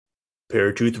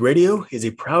Paratruth Radio is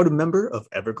a proud member of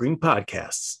Evergreen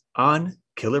Podcasts on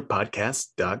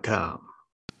killerpodcast.com.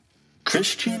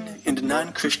 Christian and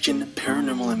non-Christian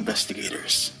paranormal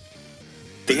investigators.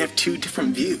 They have two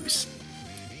different views,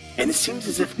 and it seems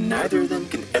as if neither of them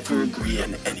can ever agree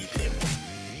on anything.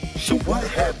 So what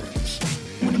happens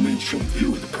when a mainstream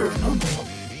view of the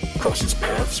paranormal crosses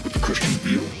paths with the Christian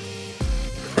view?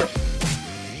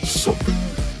 Something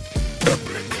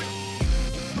epic.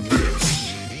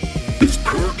 This is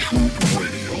Paratruth Radio.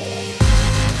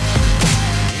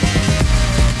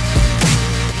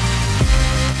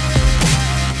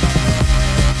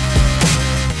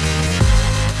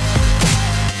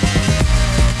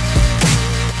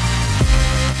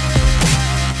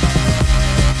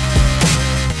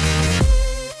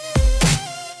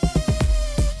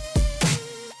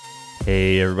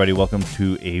 Hey everybody, welcome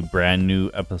to a brand new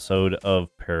episode of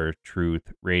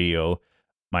Paratruth Radio.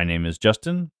 My name is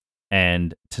Justin,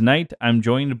 and tonight I'm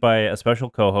joined by a special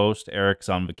co-host. Eric's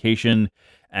on vacation,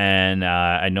 and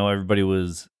I know everybody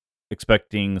was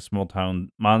expecting Small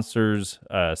Town Monsters,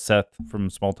 Seth from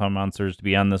Small Town Monsters, to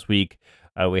be on this week.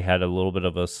 We had a little bit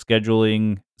of a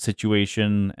scheduling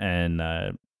situation,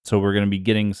 and so we're going to be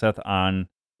getting Seth on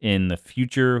in the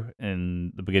future,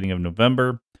 in the beginning of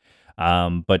November.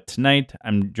 But tonight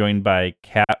I'm joined by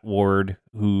Kat Ward,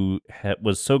 who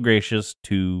was so gracious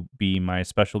to be my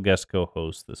special guest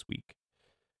co-host this week.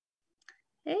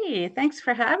 Hey, thanks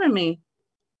for having me.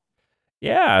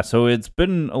 Yeah, so it's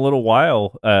been a little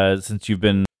while since you've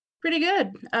been... Pretty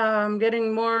good.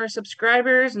 Getting more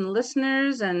subscribers and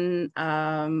listeners, and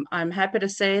I'm happy to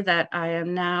say that I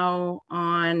am now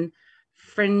on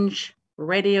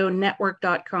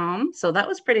fringeradionetwork.com. So that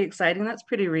was pretty exciting. That's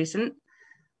pretty recent.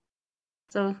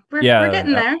 So we're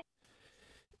getting there.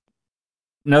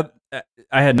 No,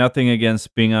 I had nothing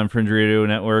against being on Fringe Radio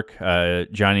Network.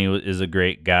 Johnny is a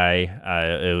great guy.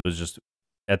 It was just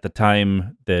at the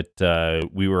time that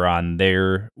we were on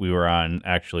there, we were on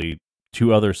actually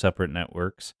two other separate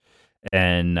networks.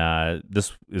 And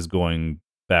this is going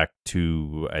back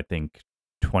to, I think,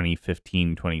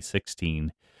 2015,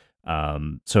 2016.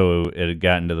 So it had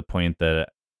gotten to the point that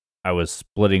I was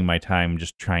splitting my time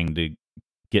just trying to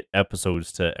get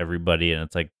episodes to everybody, and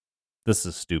it's like, this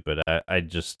is stupid. I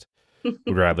just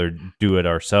would rather do it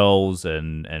ourselves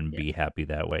and be happy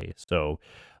that way. So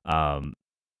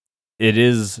it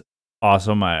is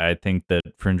awesome. I think that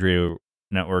Fringe Radio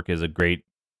Network is a great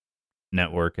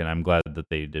network, and I'm glad that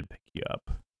they did pick you up.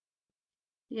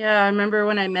 Yeah, I remember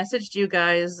when I messaged you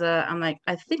guys, I'm like,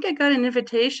 I think I got an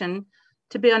invitation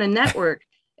to be on a network.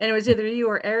 And it was either you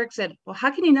or Eric said, well, how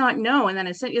can you not know? And then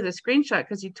I sent you the screenshot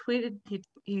because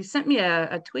he sent me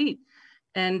a tweet.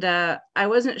 And I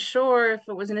wasn't sure if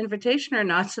it was an invitation or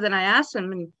not. So then I asked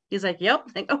him, and he's like, yep.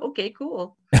 I'm like, oh, okay,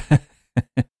 cool.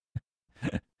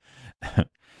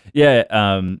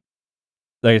 Yeah,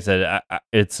 like I said,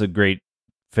 it's a great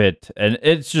fit, and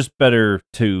it's just better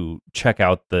to check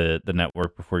out the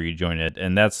network before you join it.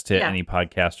 And that's to any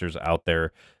podcasters out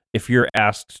there. If you're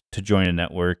asked to join a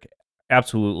network,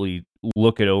 absolutely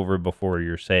look it over before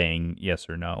you're saying yes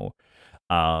or no.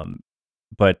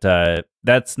 But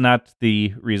that's not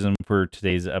the reason for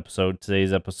today's episode.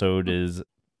 Today's episode is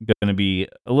going to be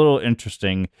a little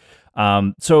interesting.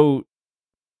 So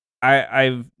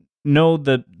I know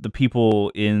that the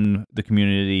people in the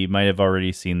community might have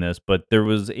already seen this, but there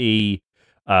was a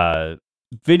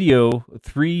video,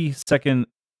 3-second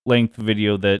length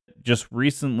video that just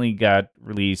recently got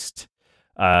released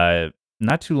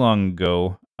not too long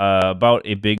ago about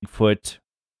a Bigfoot,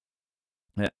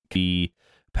 the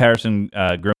Patterson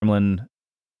Gremlin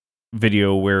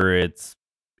video, where it's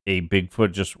a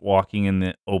Bigfoot just walking in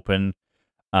the open.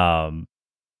 The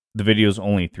video is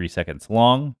only 3 seconds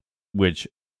long, which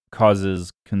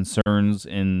causes concerns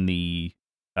in the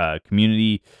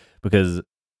community, because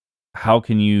how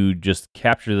can you just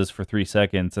capture this for 3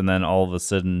 seconds and then all of a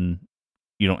sudden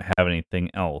you don't have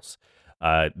anything else?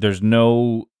 There's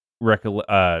no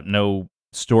no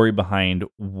story behind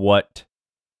what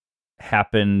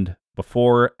happened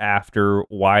before, after,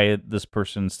 why this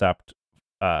person stopped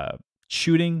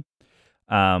shooting.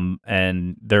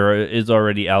 And there is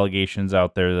already allegations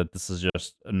out there that this is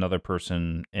just another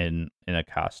person in a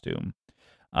costume.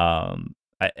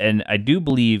 And I do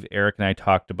believe Eric and I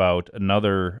talked about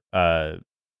another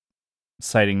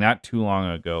sighting not too long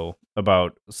ago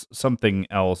about something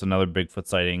else, another Bigfoot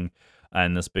sighting,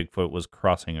 and this Bigfoot was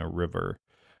crossing a river.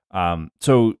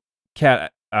 So,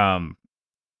 Kat,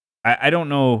 I don't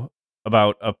know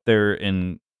about up there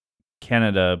in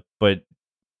Canada, but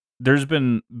there's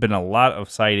been a lot of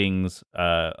sightings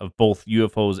of both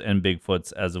UFOs and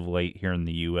Bigfoots as of late here in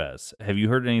the U.S. Have you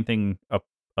heard anything up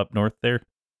north there?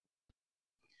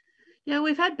 Yeah,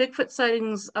 we've had Bigfoot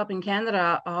sightings up in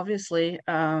Canada, obviously.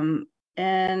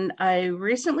 And I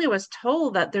recently was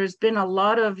told that there's been a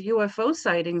lot of UFO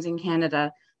sightings in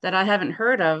Canada that I haven't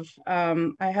heard of.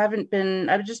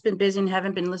 I've just been busy and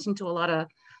haven't been listening to a lot of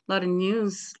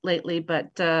news lately,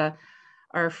 but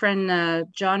our friend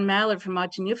John Mallard from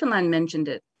Moncton, Newfoundland mentioned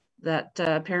it, that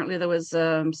apparently there was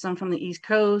some from the East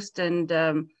Coast, and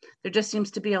there just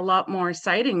seems to be a lot more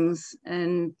sightings.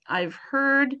 And I've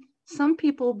heard some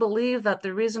people believe that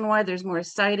the reason why there's more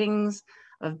sightings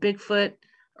of Bigfoot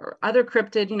or other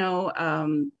cryptid,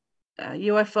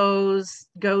 UFOs,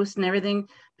 ghosts, and everything,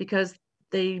 because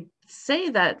they say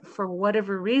that for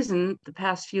whatever reason, the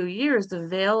past few years, the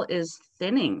veil is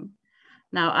thinning.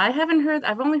 Now, I've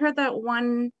only heard that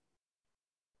one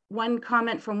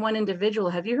comment from one individual.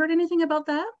 Have you heard anything about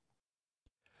that?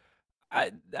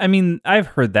 I mean, I've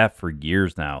heard that for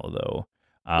years now, though.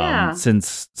 Yeah.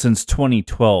 Since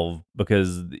 2012,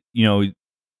 because the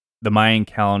Mayan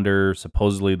calendar,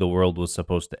 supposedly the world was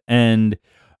supposed to end,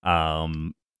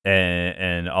 and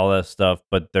all that stuff.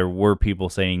 But there were people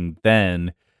saying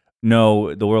then,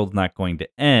 no, the world's not going to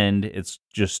end. It's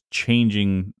just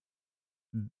changing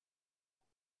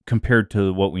compared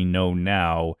to what we know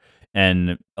now.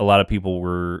 And a lot of people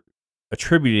were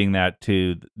attributing that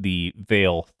to the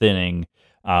veil thinning.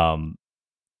 The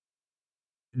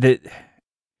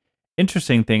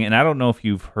interesting thing, and I don't know if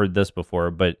you've heard this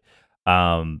before, but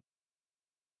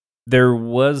there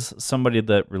was somebody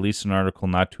that released an article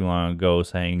not too long ago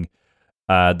saying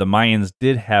the Mayans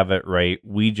did have it right.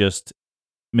 We just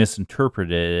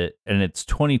misinterpreted it, and it's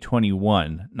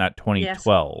 2021, not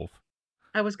 2012. Yes.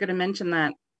 I was going to mention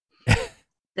that.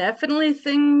 Definitely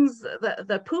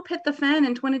the poop hit the fan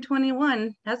in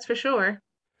 2021. That's for sure.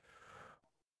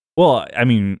 Well, I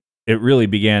mean, it really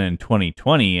began in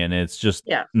 2020, and it's just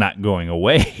not going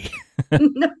away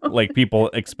No. like people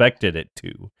expected it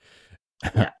to.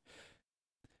 Yeah.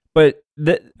 But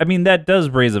that does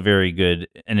raise a very good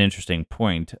and interesting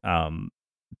point.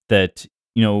 That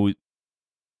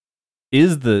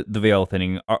is the veil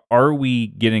thinning? Are we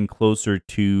getting closer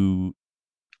to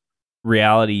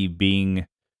reality being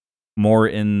more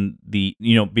in the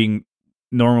being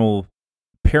normal,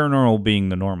 paranormal being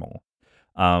the normal?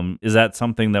 Is that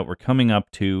something that we're coming up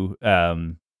to?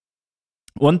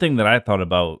 One thing that I thought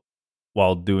about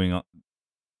while doing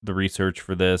the research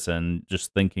for this and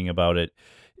just thinking about it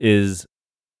is,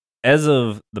 as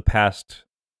of the past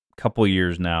couple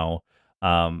years now,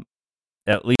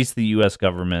 at least the U.S.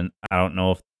 government, I don't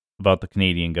know about the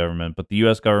Canadian government, but the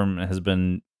U.S. government has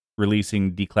been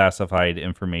releasing declassified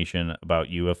information about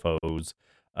UFOs,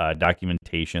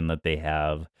 documentation that they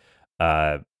have.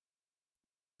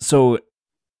 So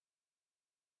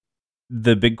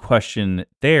the big question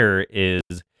there is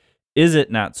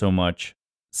it not so much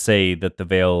say that the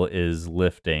veil is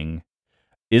lifting?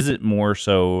 Is it more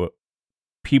so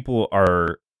people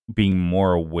are being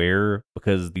more aware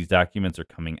because these documents are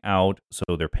coming out, so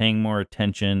they're paying more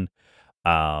attention?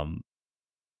 What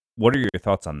are your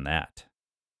thoughts on that?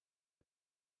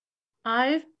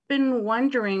 I've been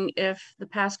wondering if the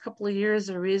past couple of years,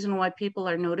 the reason why people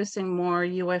are noticing more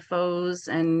UFOs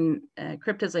and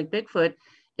cryptids like Bigfoot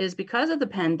is because of the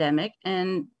pandemic,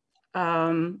 and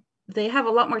they have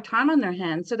a lot more time on their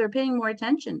hands, so they're paying more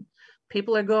attention.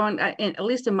 People are going, at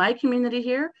least in my community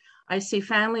here, I see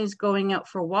families going out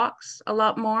for walks a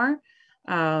lot more,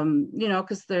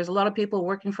 because there's a lot of people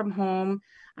working from home.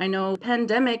 I know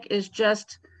pandemic is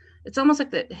just, it's almost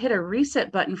like they hit a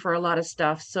reset button for a lot of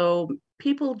stuff. So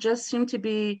people just seem to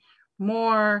be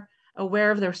more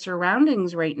aware of their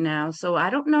surroundings right now. So I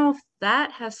don't know if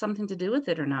that has something to do with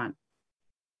it or not.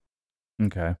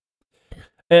 Okay.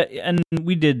 And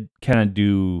we did kind of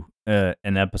do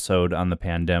an episode on the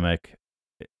pandemic.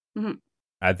 Mm-hmm.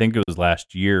 I think it was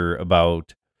last year,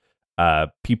 about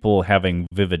people having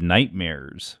vivid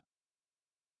nightmares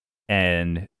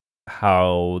and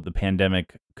how the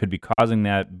pandemic could be causing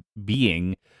that,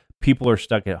 being people are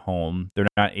stuck at home. They're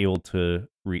not able to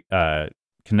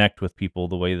connect with people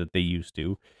the way that they used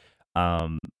to.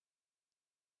 But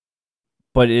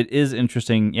it is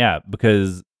interesting,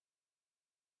 because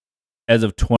as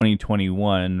of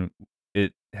 2021,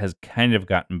 it has kind of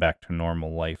gotten back to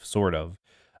normal life, sort of.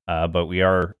 But we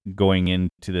are going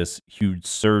into this huge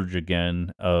surge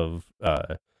again of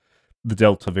the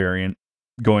Delta variant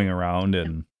going around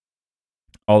and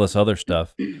all this other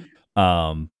stuff.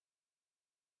 But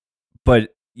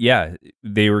yeah,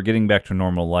 they were getting back to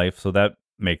normal life, so that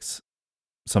makes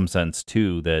some sense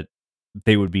too, that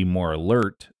they would be more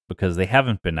alert because they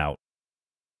haven't been out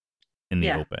in the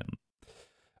Yeah. open.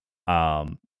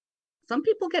 Some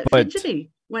people get But-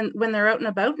 fidgety when they're out and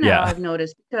about now, Yeah. I've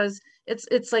noticed, because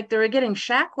it's like they're getting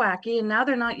shack wacky and now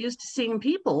they're not used to seeing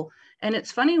people. And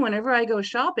it's funny, whenever I go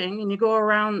shopping and you go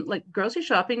around, like grocery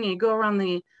shopping, and you go around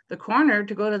the corner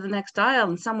to go to the next aisle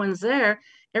and someone's there,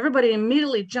 everybody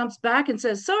immediately jumps back and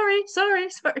says, sorry.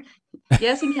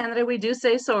 Yes, in Canada, we do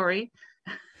say sorry.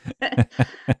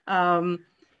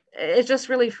 It's just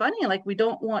really funny. Like we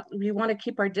want to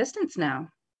keep our distance now.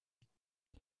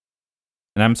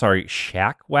 And I'm sorry,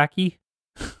 shack wacky?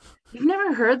 You've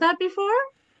never heard that before?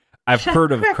 I've Shack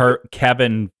heard of wacky.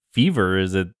 cabin fever.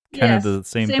 Is it kind of the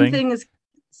same thing?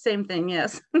 Same thing,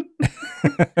 yes.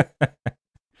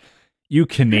 You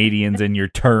Canadians and your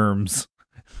terms.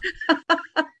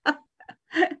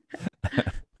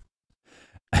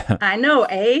 I know,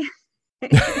 eh?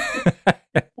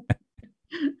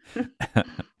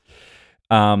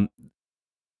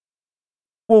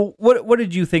 Well, what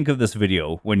did you think of this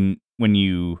video when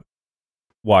you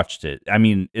watched it? I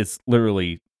mean, it's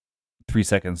literally 3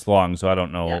 seconds long, so I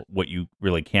don't know what you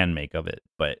really can make of it,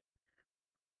 but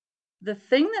the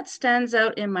thing that stands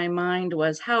out in my mind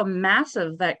was how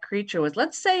massive that creature was.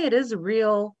 Let's say it is a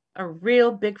real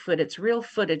Bigfoot. It's real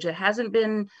footage. It hasn't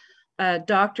been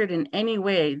doctored in any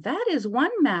way. That is one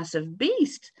massive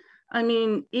beast. I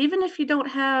mean, even if you don't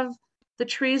have the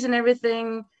trees and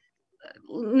everything,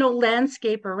 no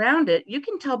landscape around it, you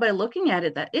can tell by looking at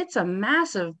it that it's a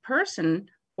massive person,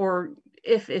 or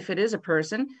if it is a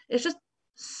person, it's just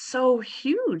so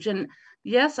huge. And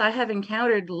yes, I have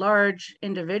encountered large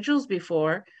individuals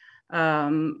before.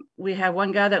 We have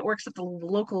one guy that works at the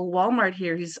local Walmart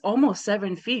here. He's almost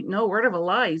 7 feet, no word of a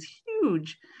lie. He's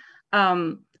huge.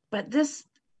 But this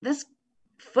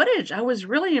footage, I was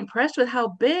really impressed with how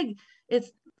big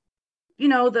it's,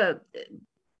 the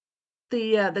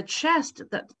chest,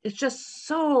 that it's just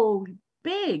so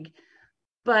big.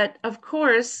 But of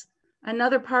course,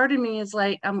 another part of me is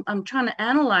like, I'm trying to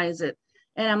analyze it,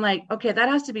 and I'm like, okay, that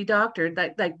has to be doctored.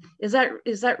 Like, is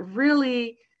that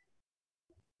really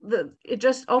it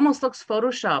just almost looks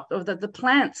photoshopped, or the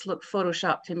plants look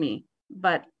photoshopped to me,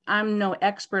 but I'm no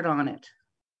expert on it.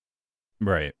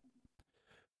 right.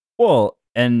 Well,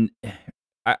 and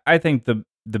I think the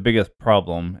biggest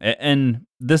problem, and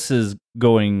this is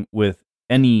going with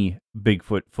any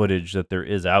Bigfoot footage that there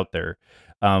is out there,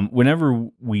 whenever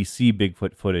we see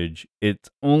Bigfoot footage, it's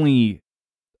only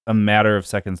a matter of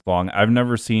seconds long. I've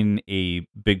never seen a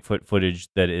Bigfoot footage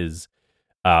that is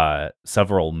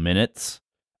several minutes.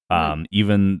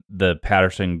 Even the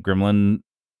Patterson Gremlin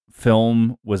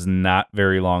film was not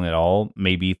very long at all,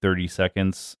 maybe 30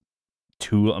 seconds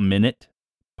to a minute,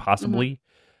 possibly.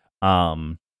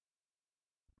 And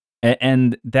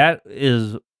that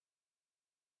is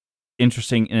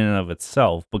interesting in and of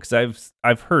itself, because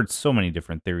I've heard so many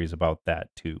different theories about that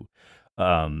too.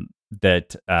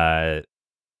 That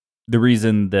the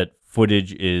reason that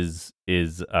footage is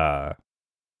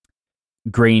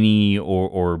grainy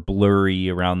or blurry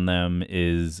around them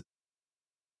is,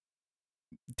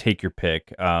 take your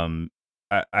pick.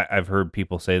 I've heard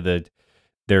people say that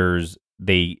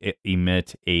they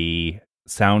emit a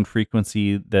sound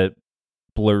frequency that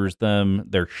blurs them.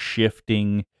 They're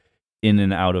shifting in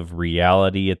and out of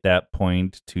reality at that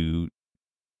point to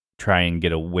try and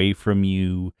get away from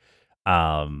you.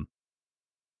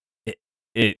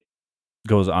 It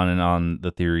goes on and on,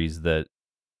 the theories that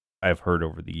I've heard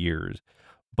over the years,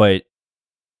 but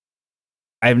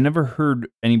I've never heard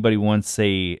anybody once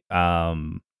say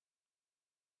that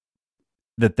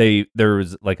there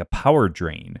was like a power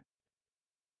drain,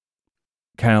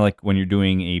 kind of like when you're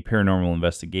doing a paranormal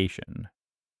investigation.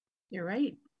 You're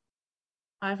right.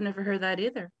 I've never heard that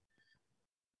either.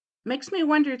 Makes me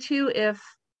wonder too if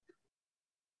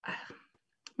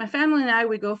my family and I,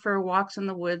 we go for walks in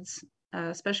the woods,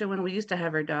 especially when we used to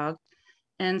have our dog.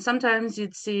 And sometimes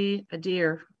you'd see a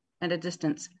deer at a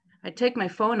distance. I'd take my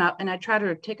phone up and I'd try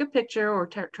to take a picture or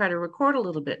try to record a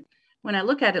little bit. When I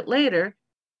look at it later,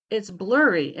 it's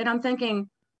blurry. And I'm thinking,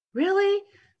 really?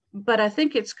 But I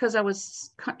think it's because I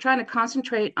was trying to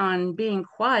concentrate on being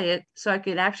quiet so I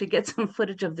could actually get some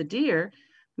footage of the deer.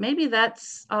 Maybe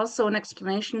that's also an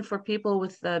explanation for people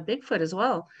with Bigfoot as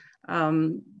well.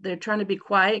 They're trying to be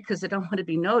quiet because they don't want to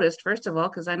be noticed, first of all,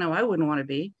 because I know I wouldn't want to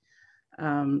be.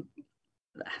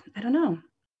 I don't know.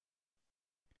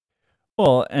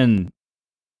 Well, and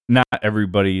not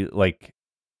everybody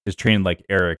is trained like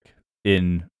Eric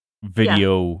in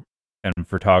video and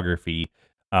photography,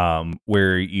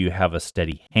 where you have a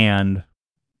steady hand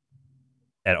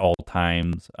at all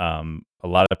times. A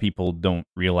lot of people don't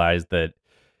realize that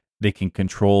they can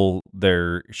control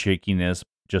their shakiness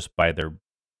just by their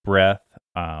breath.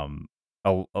 A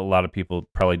lot of people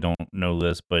probably don't know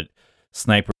this, but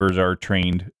snipers are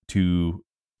trained to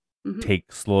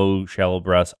take slow, shallow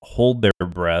breaths, hold their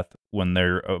breath when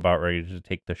they're about ready to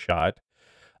take the shot.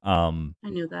 I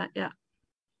knew that, yeah.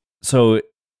 So,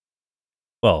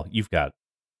 well, you've got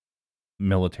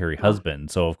military husband,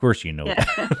 so of course you know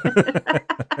that.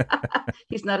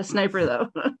 He's not a sniper, though.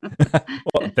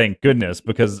 Well, thank goodness,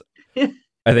 because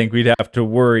I think we'd have to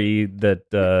worry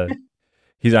that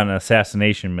he's on an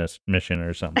assassination mission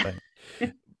or something.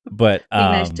 But be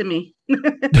nice to me.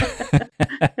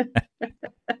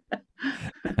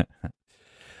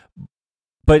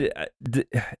 But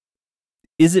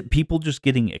is it people just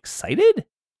getting excited?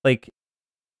 Like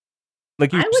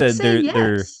you said,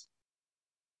 they're.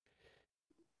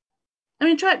 I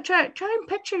mean, try and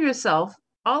picture yourself.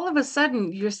 All of a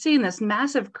sudden, you're seeing this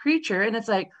massive creature, and it's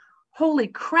like, holy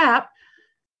crap!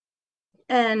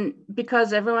 And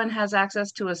because everyone has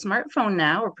access to a smartphone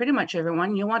now, or pretty much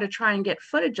everyone, you want to try and get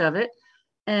footage of it.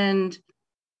 And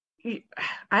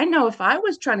I know if I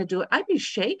was trying to do it, I'd be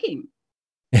shaking,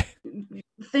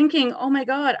 thinking, oh my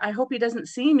God, I hope he doesn't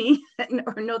see me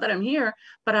or know that I'm here,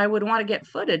 but I would want to get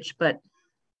footage. But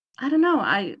I don't know.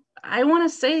 I want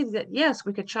to say that, yes,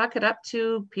 we could chalk it up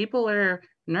to people are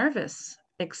nervous,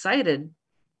 excited.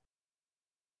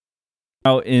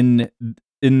 Now, in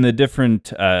the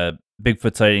different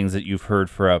Bigfoot sightings that you've heard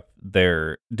for up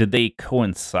there, did they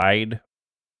coincide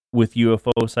with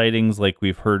UFO sightings like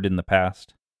we've heard in the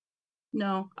past?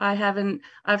 No, I haven't.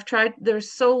 I've tried.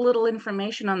 There's so little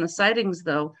information on the sightings,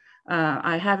 though.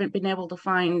 I haven't been able to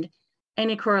find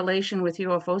any correlation with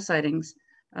UFO sightings.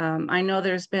 I know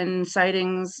there's been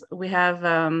sightings. We have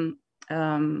a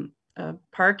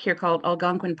park here called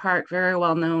Algonquin Park, very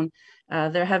well known.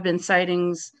 There have been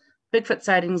sightings, Bigfoot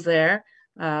sightings there.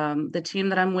 The team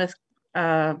that I'm with,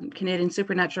 Canadian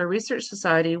Supernatural Research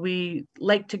Society, we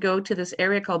like to go to this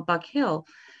area called Buck Hill.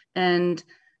 And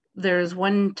there's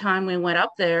one time we went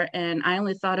up there, and I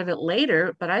only thought of it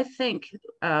later, but I think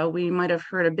we might have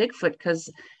heard a Bigfoot because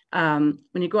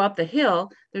when you go up the hill,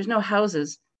 there's no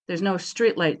houses, there's no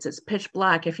street lights, it's pitch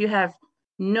black. If you have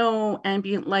no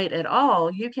ambient light at all,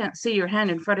 you can't see your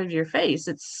hand in front of your face.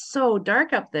 It's so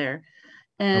dark up there.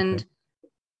 And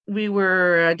we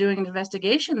were doing an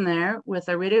investigation there with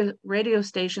a radio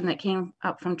station that came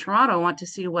up from Toronto, want to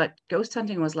see what ghost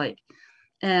hunting was like.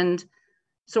 And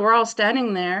so we're all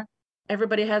standing there.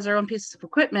 Everybody has their own pieces of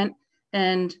equipment,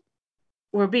 and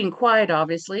we're being quiet,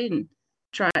 obviously,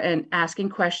 and asking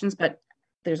questions, but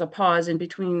there's a pause in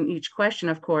between each question,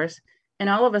 of course. And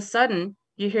all of a sudden,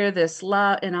 you hear this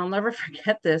loud, and I'll never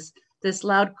forget this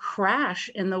loud crash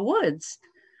in the woods.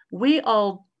 We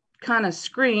all kind of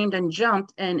screamed and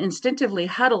jumped and instinctively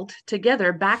huddled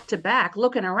together back to back,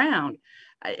 looking around.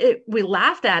 We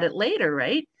laughed at it later,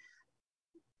 right?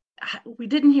 We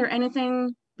didn't hear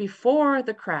anything before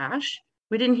the crash.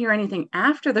 We didn't hear anything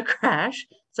after the crash.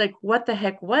 It's like, what the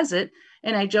heck was it?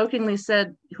 And I jokingly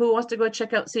said, who wants to go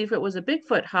check out, see if it was a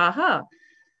Bigfoot? Ha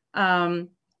ha.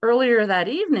 Earlier that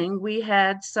evening, we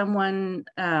had someone,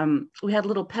 we had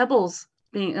little pebbles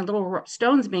little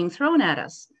stones being thrown at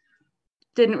us.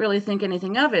 Didn't really think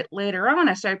anything of it. Later on,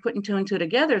 I started putting two and two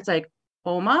together. It's like,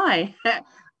 oh my,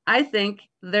 I think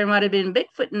there might have been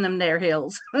Bigfoot in them there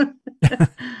hills.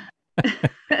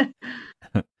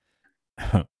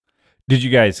 Did you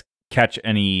guys catch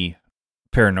any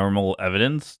paranormal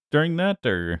evidence during that,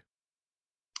 or?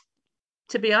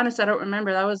 To be honest, I don't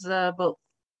remember. That was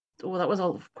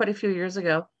quite a few years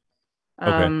ago.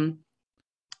 Okay.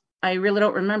 I really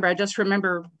don't remember. I just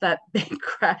remember that big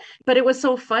crash. But it was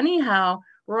so funny how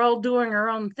we're all doing our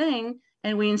own thing,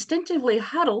 and we instinctively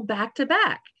huddle back to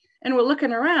back, and we're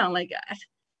looking around like,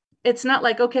 it's not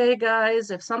like, okay,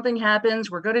 guys, if something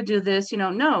happens, we're going to do this.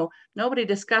 No, nobody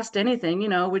discussed anything.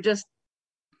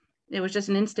 It was just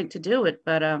an instinct to do it.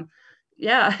 But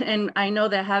yeah, and I know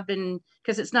there have been,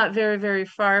 because it's not very, very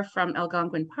far from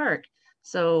Algonquin Park.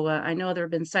 So I know there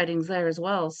have been sightings there as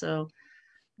well. So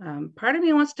part of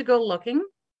me wants to go looking.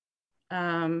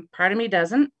 Part of me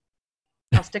doesn't.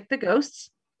 I'll stick to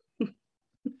ghosts.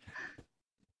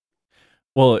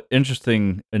 Well,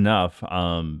 interesting enough,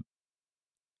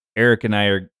 Eric and I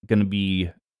are going to be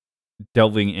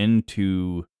delving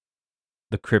into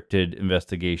the cryptid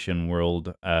investigation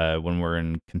world when we're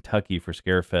in Kentucky for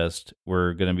Scarefest.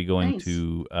 We're going to be going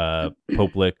to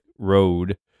Poplick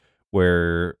Road,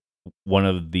 where one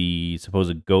of the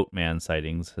supposed goat man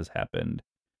sightings has happened.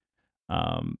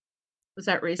 Was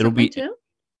that recently too?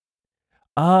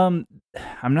 I'm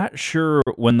not sure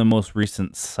when the most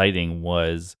recent sighting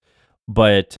was,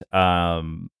 but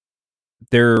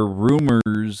there are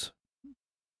rumors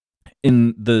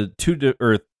in the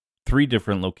or three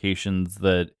different locations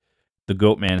that the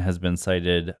Goat Man has been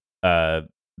sighted.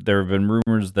 There have been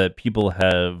rumors that people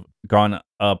have gone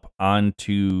up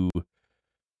onto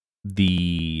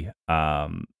the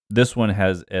this one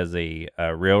has as a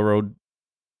railroad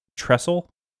trestle,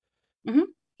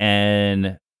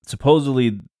 and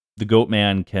supposedly the Goat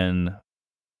Man can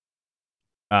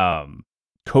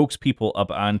coax people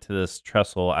up onto this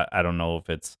trestle. I don't know if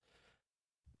it's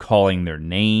calling their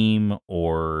name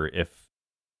or if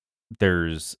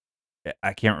there's,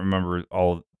 I can't remember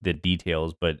all the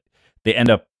details, but they end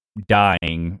up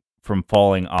dying from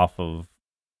falling off of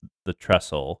the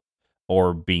trestle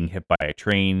or being hit by a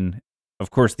train.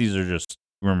 Of course, these are just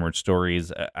rumored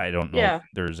stories. I don't know if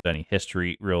there's any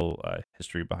real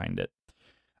history behind it.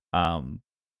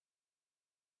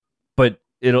 But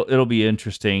it'll be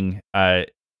interesting.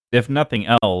 If nothing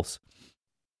else,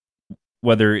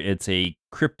 whether it's a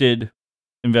cryptid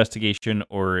investigation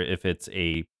or if it's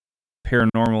a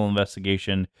paranormal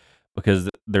investigation, because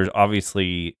there's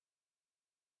obviously,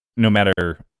 no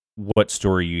matter what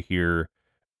story you hear,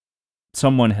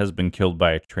 someone has been killed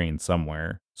by a train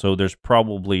somewhere. So there's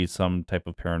probably some type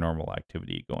of paranormal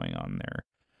activity going on there.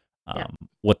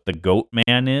 What the Goat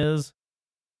Man is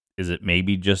it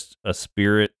maybe just a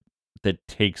spirit that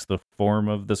takes the form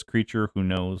of this creature? Who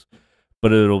knows?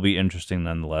 But it'll be interesting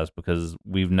nonetheless, because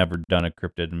we've never done a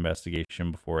cryptid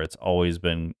investigation before. It's always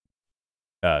been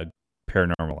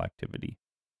paranormal activity.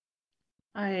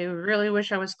 I really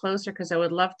wish I was closer, because I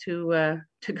would love to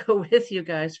go with you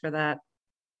guys for that.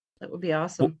 That would be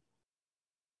awesome. Well,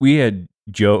 we had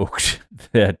joked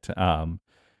that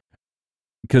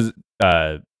because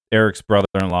Eric's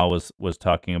brother-in-law was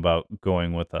talking about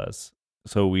going with us,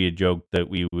 so we had joked that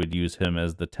we would use him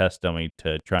as the test dummy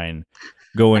to try and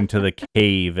go into the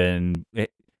cave and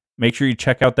make sure you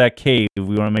check out that cave. We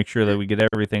want to make sure that we get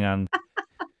everything on.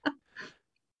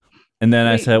 And then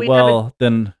I said, well,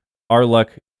 then our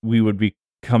luck, we would be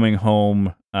coming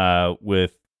home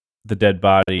with the dead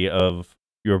body of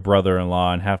your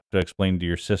brother-in-law and have to explain to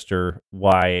your sister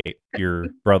why your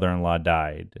brother-in-law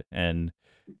died and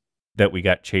that we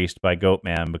got chased by Goat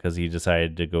Man because he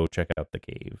decided to go check out the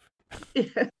cave.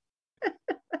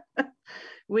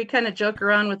 We kind of joke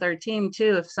around with our team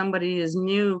too. If somebody is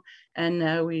new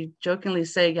and we jokingly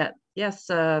say, yes,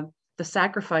 the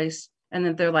sacrifice. And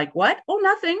then they're like, what? Oh,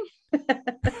 nothing.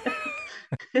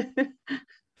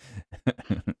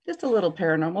 Just a little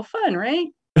paranormal fun, right?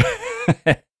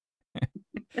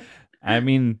 I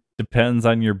mean, depends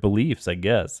on your beliefs, I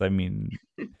guess. I mean,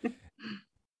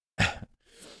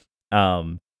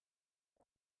 so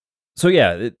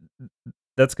yeah,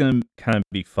 that's going to kind of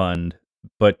be fun,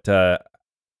 but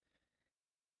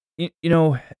you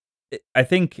know, I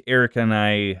think Eric and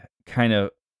I kind of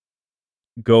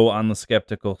go on the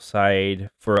skeptical side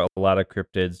for a lot of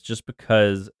cryptids, just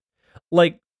because,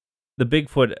 like the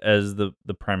Bigfoot as the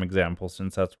prime example,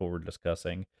 since that's what we're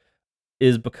discussing,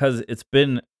 is because it's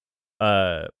been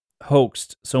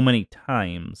hoaxed so many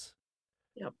times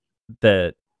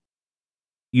that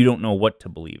you don't know what to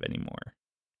believe anymore.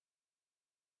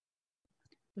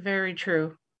 Very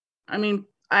true. I mean,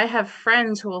 I have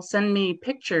friends who will send me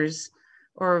pictures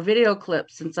or video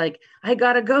clips, and it's like, I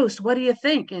got a ghost, what do you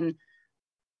think? And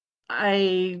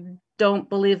I don't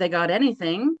believe they got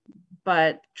anything,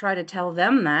 but try to tell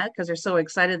them that because they're so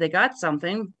excited they got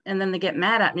something, and then they get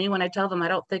mad at me when I tell them I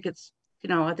don't think it's,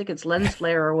 I think it's lens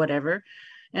flare or whatever.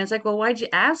 And it's like, well, why'd you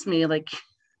ask me? Like,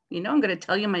 I'm going to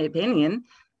tell you my opinion.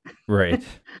 Right.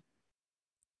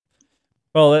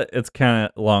 Well, it's kind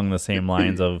of along the same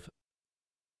lines of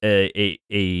a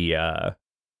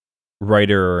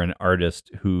writer or an artist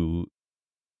who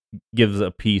gives a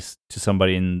piece to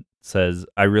somebody and says,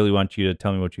 I really want you to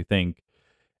tell me what you think.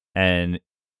 And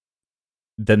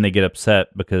then they get upset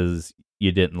because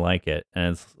you didn't like it.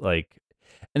 And it's like,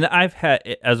 and I've had,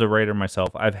 as a writer myself,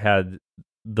 I've had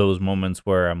those moments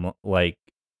where I'm like,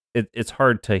 it's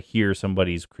hard to hear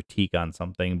somebody's critique on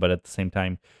something, but at the same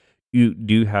time, you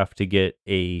do have to get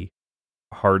a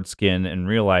hard skin and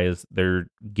realize they're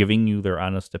giving you their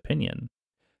honest opinion.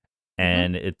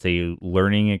 And it's a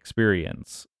learning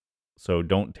experience. So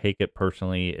don't take it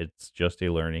personally. It's just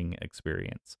a learning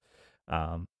experience.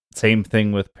 Same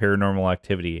thing with paranormal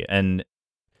activity. And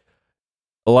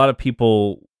a lot of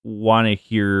people want to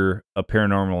hear a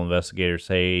paranormal investigator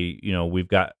say,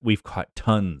 we've caught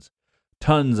tons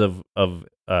of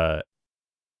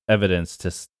evidence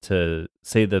to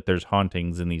say that there's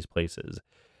hauntings in these places.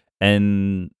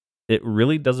 And it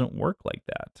really doesn't work like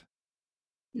that.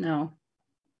 No,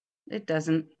 it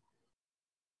doesn't.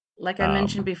 Like I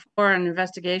mentioned before, an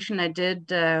investigation I did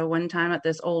one time at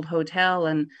this old hotel,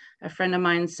 and a friend of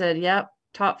mine said, "Yep,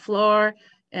 top floor."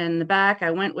 In the back,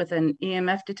 I went with an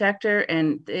EMF detector,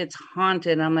 and it's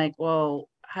haunted. I'm like, "Well,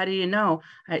 how do you know?"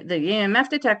 The EMF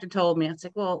detector told me. I was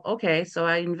like, "Well, okay." So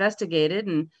I investigated,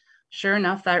 and sure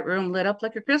enough, that room lit up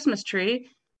like a Christmas tree.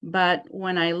 But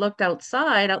when I looked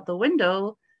outside, out the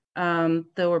window,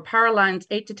 there were power lines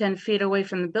 8 to 10 feet away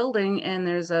from the building, and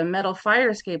there's a metal fire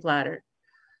escape ladder.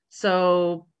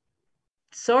 So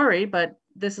sorry, but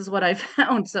this is what I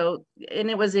found. So, and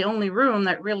it was the only room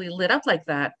that really lit up like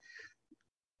that.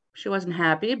 She wasn't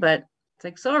happy, but it's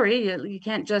like, sorry, you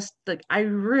can't just, like, I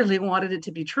really wanted it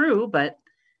to be true, but.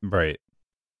 Right.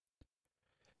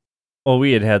 Well,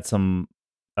 we had some,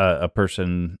 a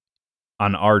person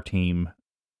on our team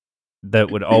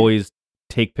that would always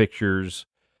take pictures,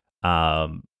 not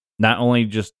only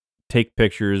just take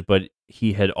pictures, but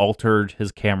he had altered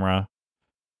his camera.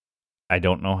 I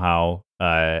don't know how,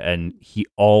 and he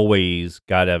always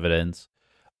got evidence.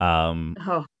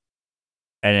 Oh,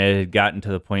 And it had gotten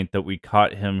to the point that we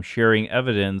caught him sharing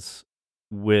evidence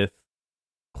with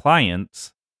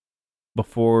clients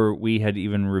before we had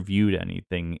even reviewed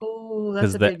anything, oh,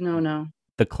 that's because a big no-no.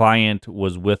 the client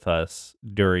was with us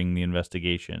during the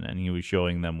investigation and he was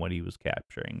showing them what he was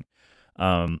capturing.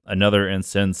 Another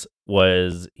instance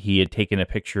was he had taken a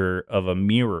picture of a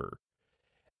mirror,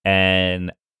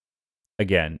 and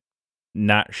again,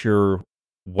 not sure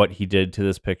what he did to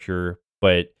this picture,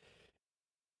 but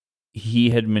he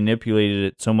had manipulated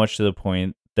it so much to the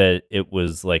point that it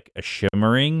was like a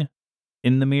shimmering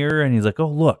in the mirror, and he's like, "Oh,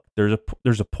 look,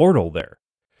 there's a portal there."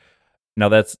 Now,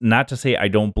 that's not to say I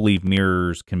don't believe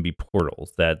mirrors can be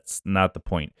portals. That's not the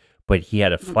point. But he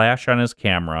had a flash on his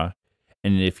camera,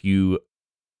 and if you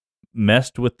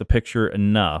messed with the picture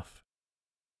enough,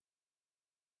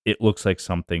 it looks like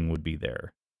something would be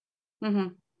there. Mm-hmm.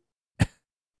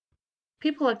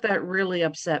 People like that really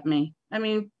upset me. I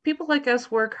mean, people like us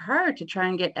work hard to try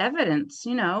and get evidence,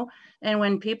 and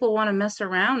when people want to mess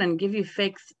around and give you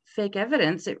fake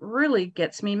evidence, it really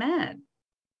gets me mad.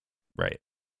 Right.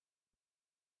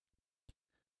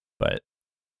 But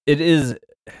it is,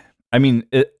 I mean,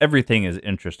 everything is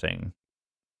interesting,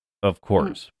 of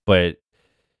course, but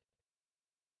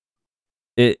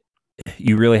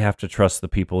you really have to trust the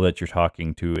people that you're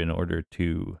talking to in order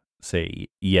to say,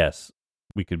 yes,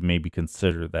 we could maybe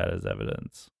consider that as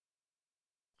evidence.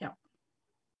 Yeah.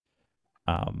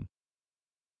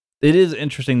 It is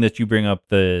interesting that you bring up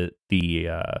the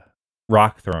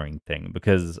rock throwing thing,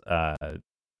 because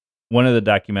one of the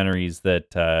documentaries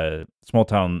that Small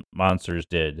Town Monsters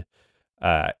did,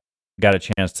 got a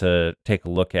chance to take a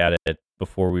look at it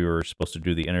before we were supposed to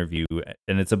do the interview,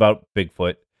 and it's about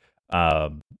Bigfoot. I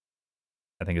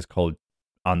think it's called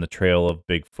On the Trail of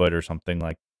Bigfoot or something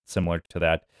like similar to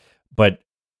that. But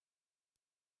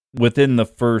within the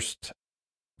first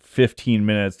 15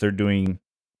 minutes, they're doing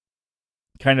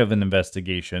kind of an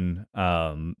investigation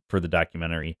for the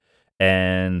documentary,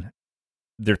 and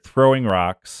they're throwing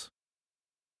rocks,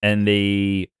 and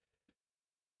they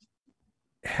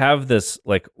have this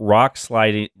like rocks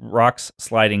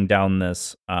sliding down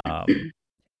this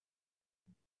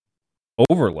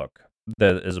overlook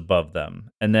that is above them.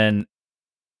 And then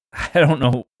I don't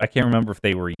know, I can't remember if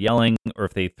they were yelling or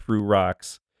if they threw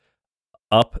rocks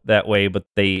up that way, but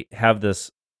they have this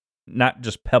not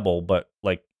just pebble, but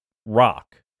like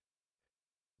rock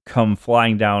come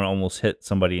flying down, almost hit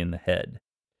somebody in the head.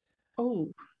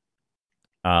 Oh.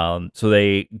 So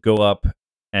they go up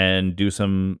and do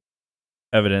some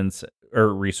evidence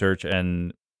or research,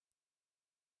 and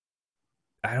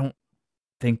I don't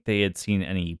think they had seen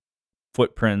any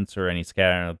footprints or any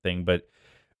scattering thing, but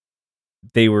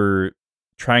they were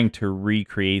trying to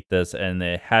recreate this, and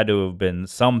it had to have been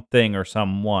something or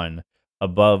someone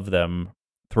above them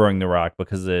throwing the rock,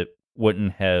 because it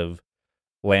wouldn't have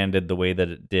landed the way that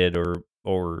it did,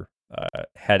 or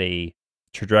had a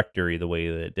trajectory the way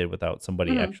that it did without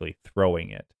somebody actually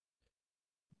throwing it.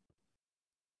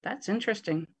 That's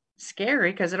interesting.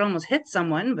 Scary because it almost hit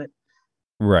someone, but.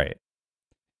 Right.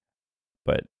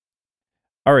 But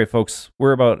all right, folks,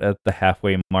 we're about at the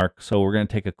halfway mark, so we're going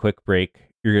to take a quick break.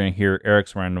 You're going to hear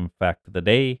Eric's random fact of the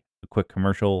day, a quick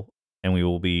commercial, and we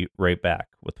will be right back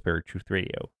with Paratruth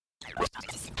Radio.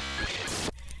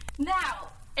 Now,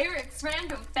 Eric's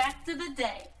random fact of the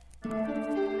day.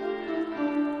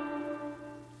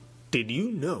 Did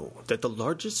you know that the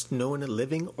largest known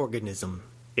living organism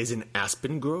is an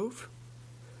aspen grove?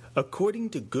 According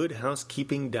to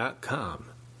GoodHousekeeping.com,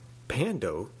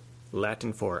 Pando,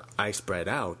 Latin for I spread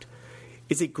out,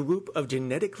 is a group of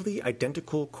genetically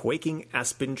identical quaking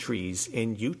aspen trees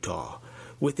in Utah,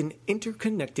 with an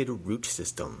interconnected root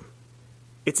system.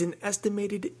 It's an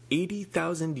estimated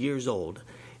 80,000 years old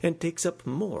and takes up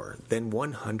more than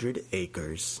 100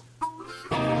 acres.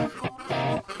 This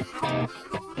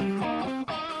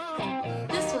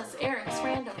was Eric's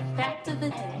random fact of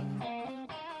the day.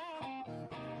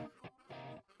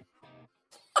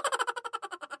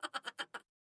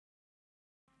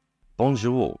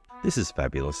 Bonjour, this is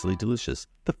Fabulously Delicious,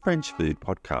 the French food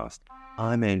podcast.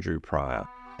 I'm Andrew Pryor,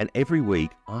 and every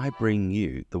week I bring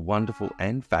you the wonderful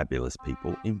and fabulous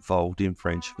people involved in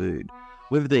French food,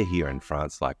 whether they're here in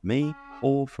France like me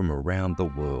or from around the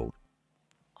world.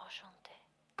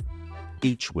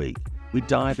 Each week, we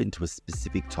dive into a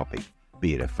specific topic,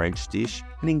 be it a French dish,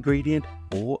 an ingredient,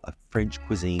 or a French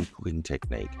cuisine cooking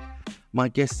technique. My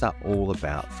guests are all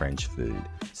about French food,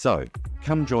 so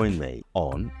come join me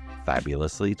on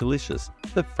Fabulously Delicious,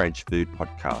 the French food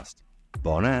podcast.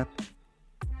 Bon app!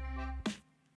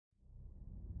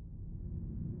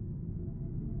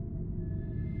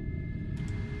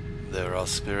 There are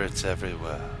spirits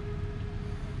everywhere,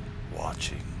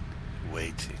 watching,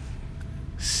 waiting,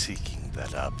 seeking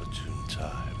that opportune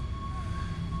time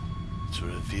to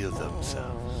reveal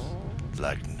themselves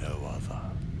like no other.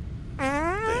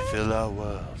 They fill our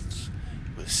worlds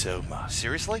with so much.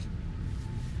 Seriously?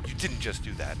 You didn't just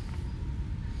do that.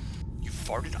 You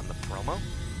farted on the promo?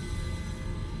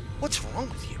 What's wrong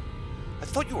with you? I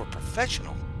thought you were a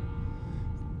professional.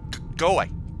 Go away.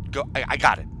 Go. I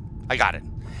got it.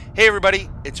 Hey everybody,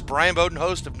 it's Brian Bowden,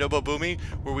 host of Nobo Boomy,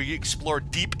 where we explore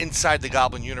deep inside the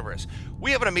Goblin universe.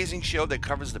 We have an amazing show that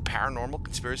covers the paranormal,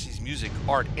 conspiracies, music,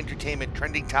 art, entertainment,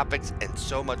 trending topics, and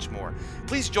so much more.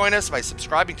 Please join us by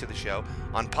subscribing to the show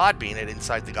on Podbean at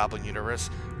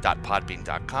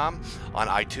InsideTheGoblinUniverse.podbean.com, on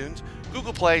iTunes,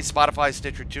 Google Play, Spotify,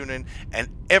 Stitcher, TuneIn, and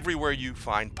everywhere you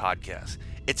find podcasts.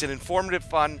 It's an informative,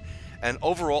 fun, and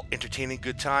overall entertaining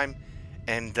good time,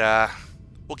 and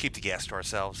we'll keep the gas to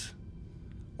ourselves.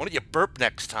 Why don't you burp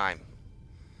next time?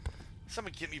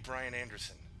 Somebody get me Brian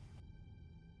Anderson.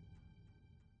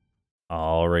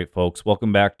 All right, folks.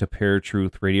 Welcome back to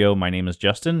Paratruth Radio. My name is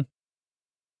Justin.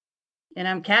 And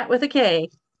I'm Kat with a K.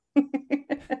 Is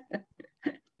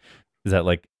that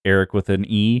like Eric with an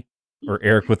E or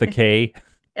Eric with a K?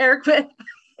 Eric with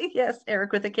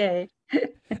a K.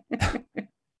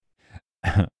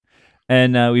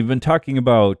 And we've been talking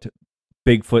about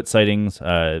Bigfoot sightings,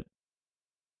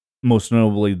 most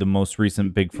notably the most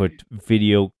recent Bigfoot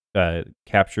video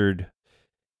captured.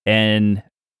 And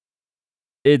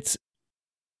it's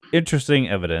interesting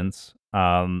evidence.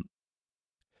 Kat,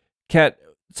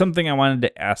 something I wanted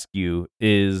to ask you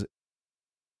is,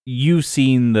 you've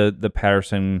seen the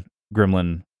Patterson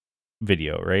Gremlin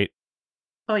video, right?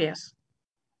 Oh, yes.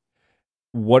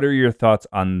 What are your thoughts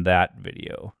on that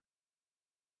video?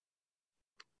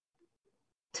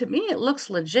 To me, it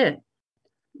looks legit.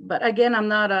 But again, I'm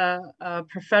not a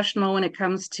professional when it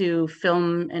comes to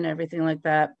film and everything like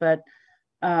that. But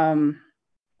part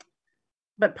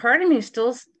of me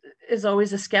still is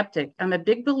always a skeptic. I'm a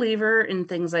big believer in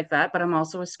things like that, but I'm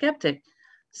also a skeptic.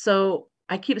 So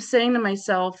I keep saying to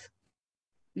myself,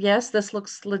 yes, this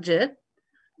looks legit,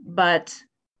 but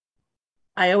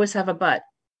I always have a but.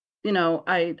 You know,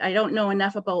 I don't know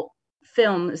enough about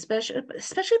film, especially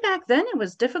back then. It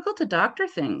was difficult to doctor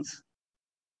things.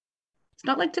 It's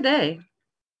not like today.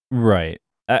 Right.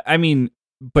 I mean,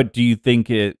 but do you think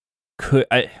it could...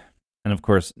 and of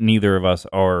course, neither of us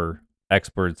are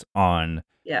experts on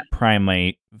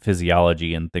primate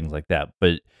physiology and things like that,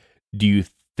 but do you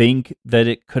think that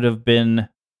it could have been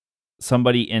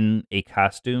somebody in a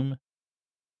costume?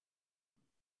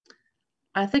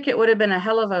 I think it would have been a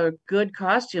hell of a good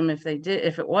costume if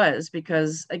it was,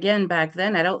 because again, back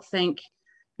then, I don't think,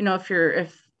 you know, if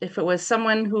it was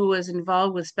someone who was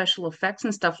involved with special effects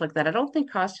and stuff like that, I don't think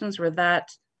costumes were that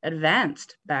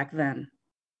advanced back then.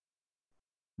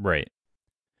 Right.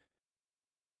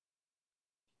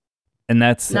 And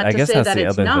that's, not I to guess say that's that the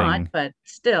it's other not, thing. But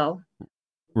still.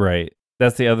 Right.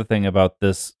 That's the other thing about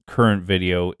this current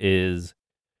video is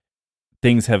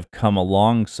things have come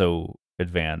along so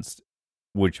advanced,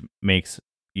 which makes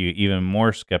you even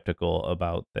more skeptical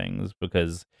about things,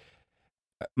 because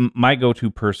my go-to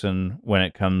person when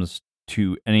it comes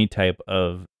to any type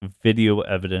of video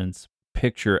evidence,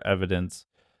 picture evidence,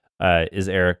 is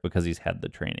Eric, because he's had the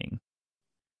training.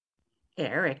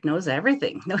 Eric knows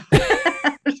everything. I'm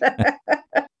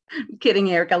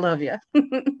kidding, Eric. I love you.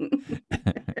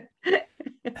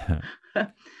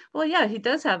 Well, yeah, he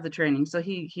does have the training, so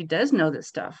he does know this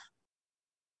stuff.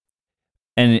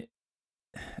 And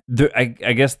I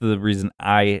guess the reason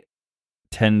I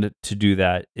tend to do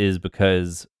that is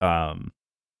because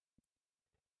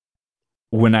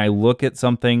when I look at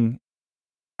something,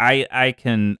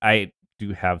 I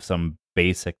do have some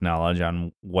basic knowledge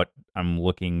on what I'm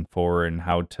looking for and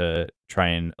how to try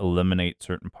and eliminate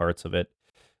certain parts of it,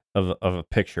 of a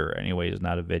picture anyways,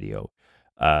 not a video.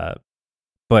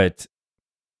 But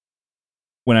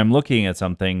when I'm looking at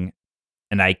something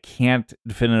and I can't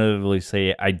definitively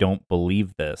say I don't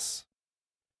believe this,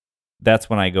 that's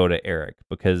when I go to Eric,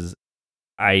 because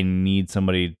I need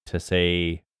somebody to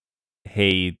say,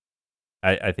 hey,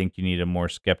 I think you need a more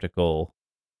skeptical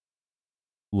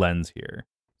lens here.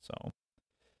 So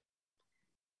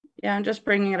Yeah, I'm just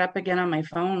bringing it up again on my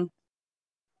phone.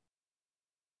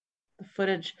 The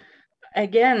footage.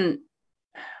 Again,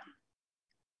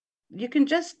 you can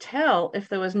just tell if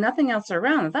there was nothing else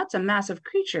around. That's a massive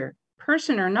creature,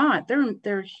 person or not.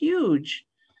 They're huge.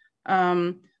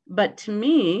 But to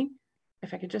me,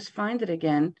 if I could just find it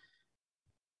again,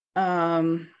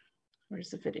 where's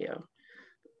the video?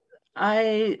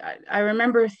 I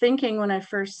remember thinking when I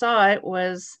first saw it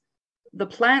was the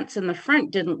plants in the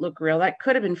front didn't look real. That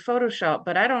could have been Photoshop,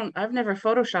 but I've never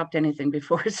Photoshopped anything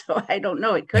before, so I don't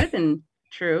know. It could have been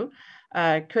true.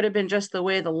 It could have been just the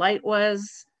way the light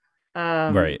was.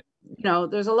 right.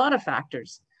 There's a lot of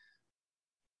factors.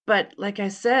 But like I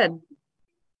said,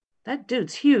 that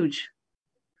dude's huge,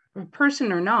 a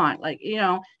person or not.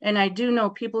 And I do know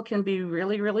people can be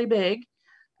really, really big.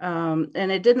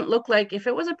 And it didn't look like, if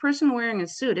it was a person wearing a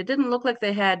suit, it didn't look like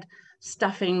they had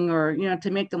stuffing or,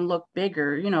 to make them look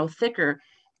bigger, thicker.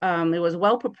 It was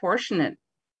well proportionate.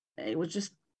 It was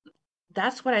just,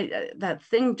 that's what that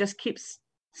thing just keeps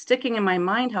sticking in my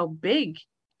mind, how big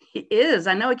he is.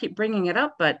 I know I keep bringing it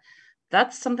up, but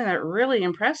that's something that really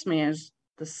impressed me, is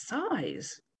the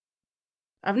size.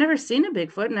 I've never seen a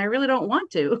Bigfoot and I really don't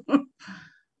want to.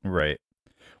 Right.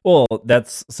 Well,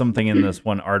 that's something in this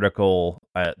one article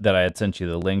that I had sent you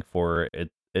the link for.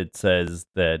 It says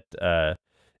that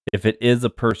if it is a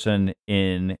person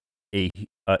in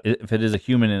if it is a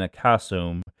human in a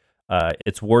costume,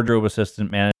 its wardrobe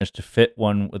assistant managed to fit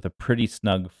one with a pretty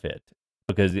snug fit.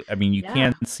 Because I mean, you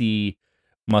can see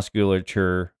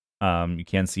musculature, you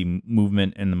can see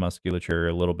movement in the musculature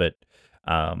a little bit.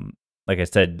 Like I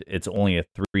said, it's only a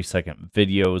 3-second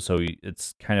video, so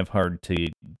it's kind of hard to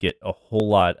get a whole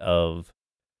lot of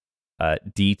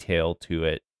detail to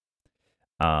it.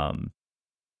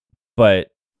 But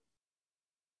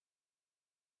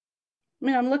I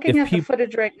mean, I'm looking at the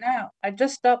footage right now. I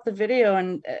just stopped the video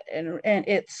and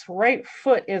its right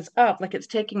foot is up, like it's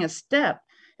taking a step.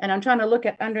 And I'm trying to look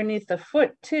at underneath the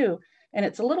foot too. And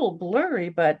it's a little blurry,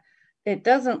 but it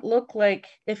doesn't look like,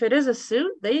 if it is a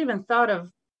suit, they even thought of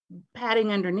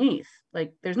padding underneath.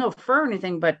 Like there's no fur or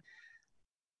anything, but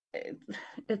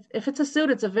if it's a suit,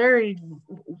 it's a very,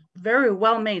 very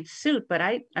well-made suit, but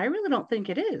I really don't think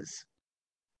it is.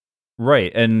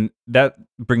 Right. And that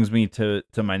brings me to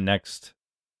my next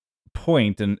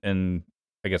point, and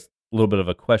I guess a little bit of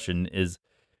a question is,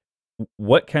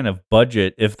 what kind of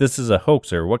budget, if this is a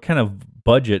hoaxer, what kind of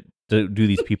budget do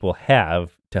these people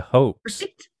have to hoax?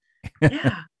 Right?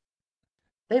 Yeah.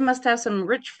 They must have some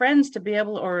rich friends to be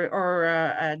able, or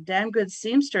a damn good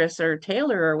seamstress or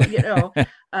tailor, or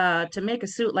to make a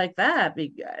suit like that.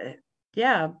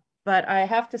 Yeah, but I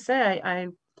have to say,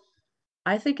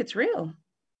 I think it's real.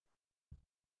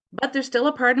 But there's still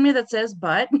a part of me that says,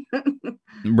 but.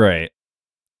 Right.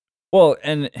 Well,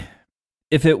 and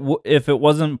if it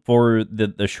wasn't for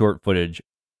the short footage,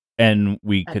 and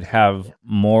we could have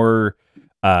more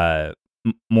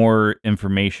more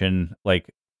information,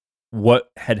 like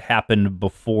what had happened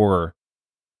before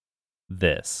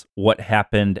this, what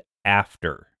happened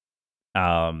after,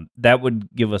 that would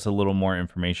give us a little more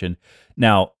information.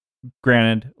 Now,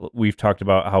 granted, we've talked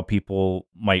about how people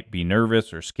might be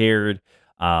nervous or scared.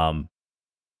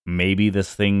 Maybe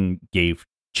this thing gave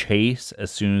chase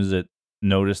as soon as it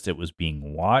noticed it was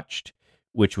being watched,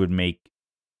 which would make,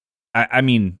 I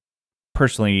mean,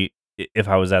 personally, if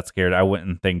I was that scared, I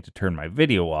wouldn't think to turn my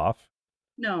video off.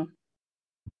 No.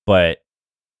 But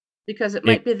because it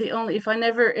might be the only,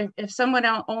 if someone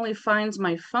only finds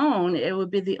my phone, it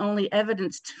would be the only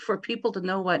evidence for people to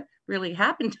know what really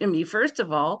happened to me. First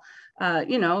of all,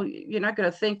 you're not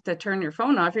going to think to turn your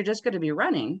phone off. You're just going to be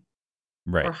running,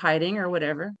 right, or hiding or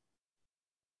whatever.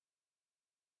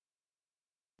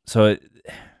 So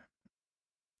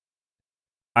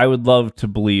I would love to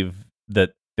believe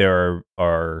that there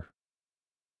are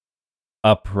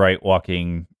upright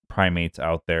walking primates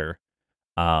out there.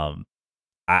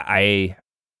 I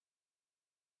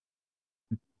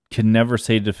can never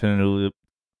say definitively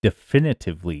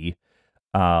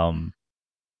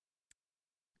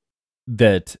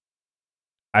that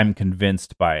I'm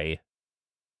convinced by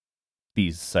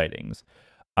these sightings.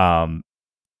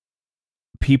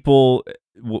 People,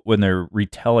 when they're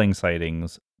retelling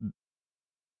sightings,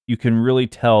 you can really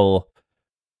tell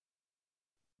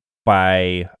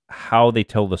by how they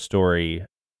tell the story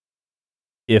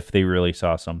if they really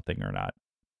saw something or not,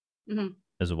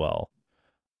 as well.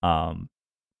 But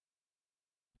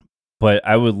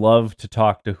I would love to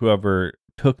talk to whoever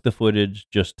took the footage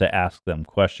just to ask them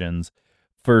questions.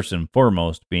 First and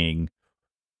foremost being,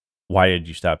 why did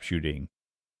you stop shooting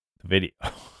the video?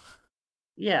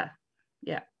 Yeah.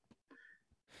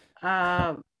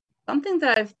 Something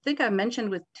that I think I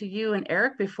mentioned to you and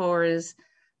Eric before is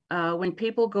when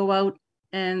people go out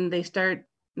and they start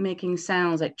making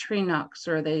sounds like tree knocks,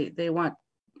 or they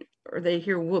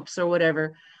hear whoops or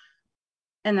whatever,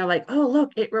 and they're like, oh,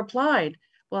 look, it replied.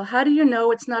 Well, how do you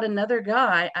know it's not another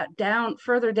guy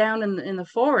further down in the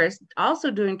forest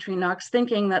also doing tree knocks,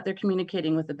 thinking that they're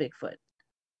communicating with a Bigfoot?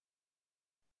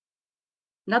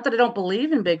 Not that I don't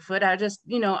believe in Bigfoot. I just,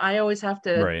 I always have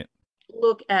to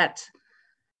look at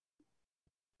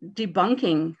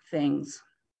debunking things.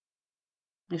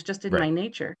 It's just in my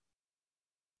nature.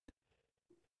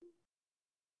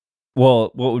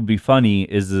 Well, what would be funny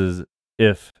is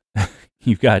if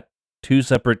you've got two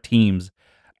separate teams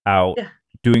out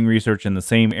doing research in the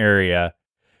same area,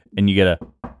 and you get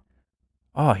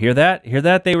hear that? Hear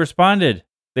that? They responded.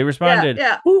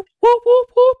 Yeah. Whoop, whoop, whoop,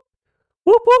 whoop.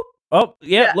 Whoop, whoop. Oh,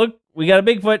 yeah, look, we got a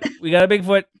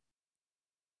Bigfoot.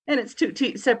 And it's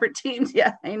two separate teams.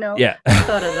 Yeah, I know. Yeah. I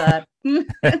thought of that.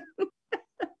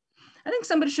 I think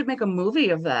somebody should make a movie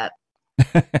of that.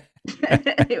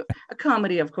 A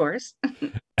comedy, of course.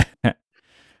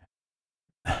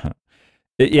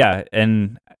 Yeah,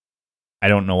 and I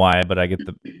don't know why, but I get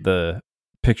the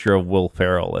picture of Will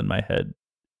Ferrell in my head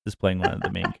is playing one of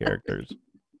the main characters.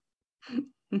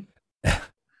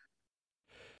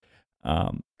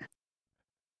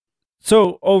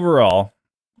 So overall,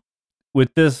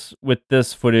 with this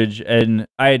footage, and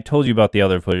I had told you about the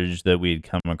other footage that we had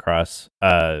come across.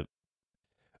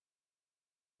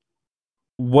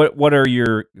 What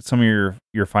are some of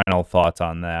your final thoughts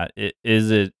on that?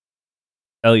 Is it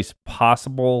at least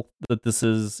possible that this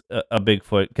is a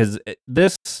Bigfoot? Because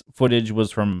this footage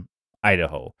was from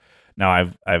Idaho. Now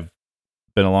I've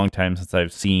been a long time since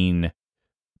I've seen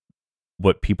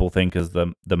what people think is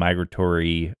the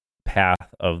migratory path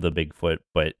of the Bigfoot,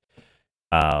 but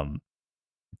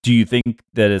do you think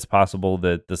that it's possible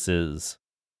that this is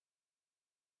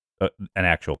an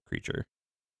actual creature?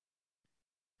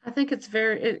 I think it's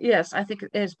yes, I think it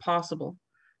is possible.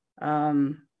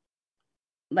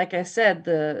 Like I said,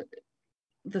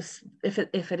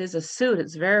 if it is a suit,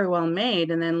 it's very well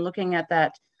made. And then looking at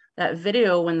that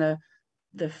video when the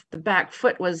back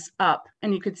foot was up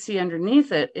and you could see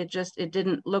underneath it, it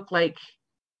didn't look like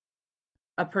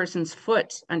a person's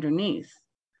foot underneath.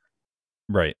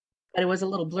 Right. But it was a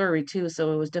little blurry too,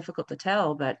 so it was difficult to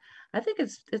tell. But I think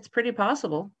it's pretty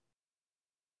possible.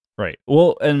 Right.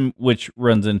 Well, and which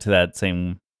runs into that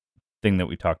same thing that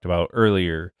we talked about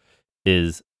earlier,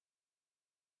 is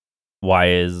why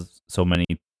is so many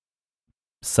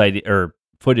sighting or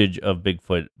footage of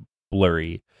Bigfoot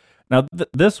blurry? Now,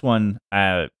 this one,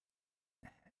 to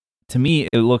me,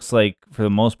 it looks like for the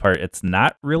most part, it's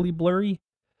not really blurry,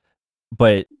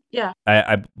 but yeah,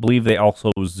 I believe they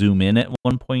also zoom in at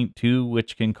one point too,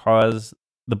 which can cause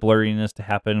the blurriness to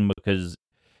happen, because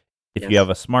if you have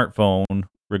a smartphone,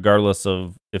 regardless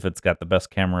of if it's got the best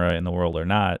camera in the world or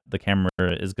not, the camera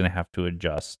is going to have to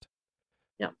adjust.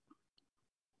 Yep.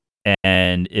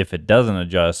 And if it doesn't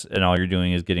adjust and all you're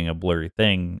doing is getting a blurry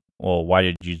thing, well, why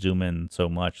did you zoom in so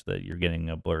much that you're getting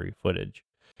a blurry footage?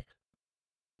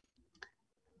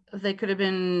 They could have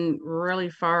been really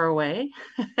far away,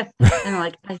 and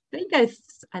like, I think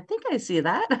I see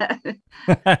that.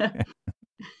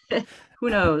 Who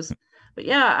knows? But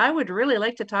yeah, I would really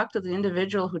like to talk to the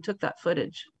individual who took that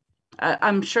footage.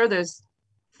 I'm sure there's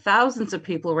thousands of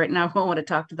people right now who want to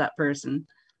talk to that person.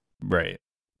 Right.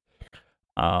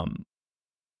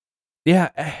 Yeah,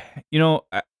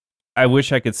 I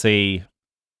wish I could say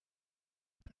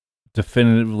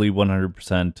definitively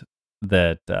 100%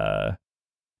 that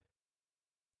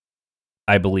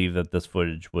I believe that this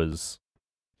footage was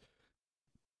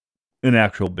an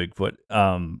actual Bigfoot.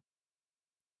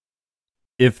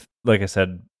 If, like I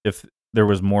said, if there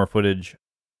was more footage,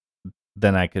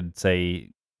 then I could say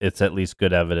it's at least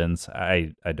good evidence.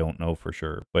 I don't know for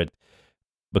sure, but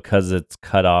because it's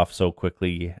cut off so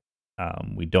quickly,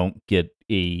 we don't get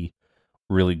a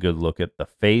really good look at the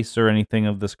face or anything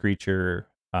of this creature.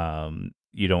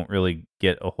 You don't really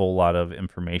get a whole lot of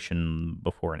information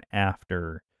before and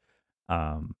after.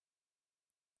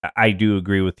 I do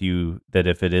agree with you that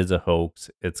if it is a hoax,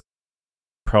 it's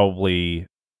probably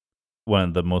one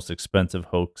of the most expensive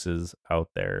hoaxes out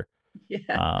there.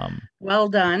 Yeah. Well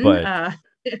done. But I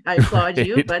applaud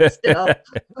you, but still.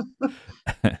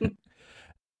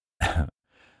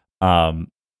 And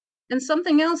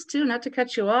something else too, not to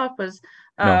cut you off, was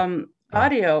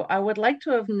audio. I would like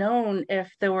to have known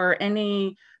if there were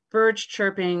any birds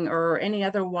chirping or any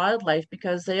other wildlife,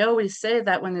 because they always say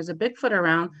that when there's a Bigfoot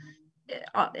around,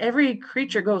 every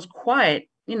creature goes quiet,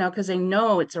 because they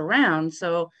know it's around.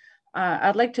 So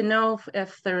I'd like to know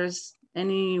if there's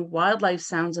any wildlife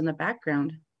sounds in the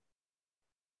background.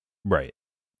 Right.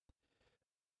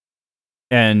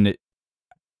 And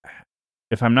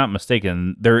if I'm not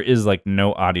mistaken, there is like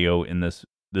no audio in this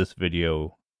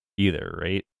video either,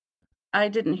 right? I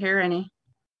didn't hear any.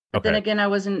 But then again, I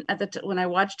wasn't when I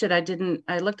watched it, I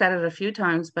looked at it a few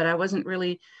times, but I wasn't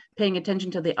really paying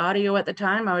attention to the audio at the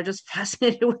time. I was just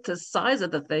fascinated with the size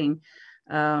of the thing.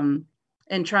 And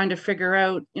trying to figure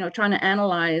out, trying to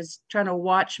analyze, trying to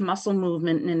watch muscle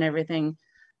movement and everything,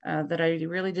 that I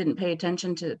really didn't pay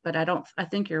attention to. But I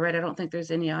think you're right. I don't think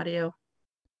there's any audio.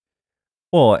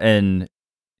 Well, and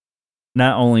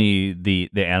not only the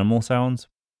animal sounds,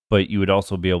 but you would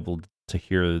also be able to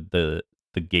hear the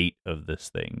gait of this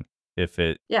thing. If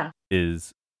it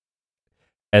is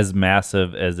as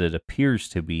massive as it appears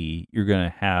to be, you're going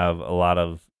to have a lot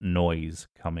of noise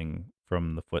coming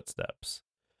from the footsteps,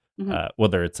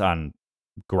 whether it's on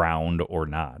ground or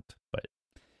not. But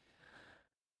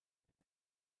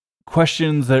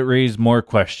questions that raise more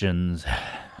questions.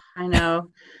 I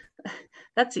know.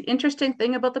 That's the interesting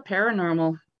thing about the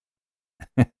paranormal.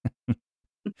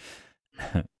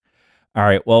 All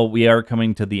right. Well, we are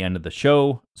coming to the end of the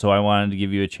show, so I wanted to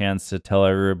give you a chance to tell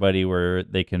everybody where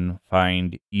they can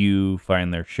find you,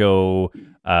 find their show.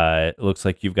 It looks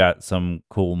like you've got some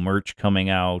cool merch coming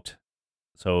out,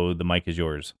 so the mic is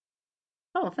yours.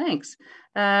 Oh, thanks.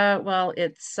 Well,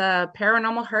 it's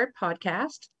Paranormal Heart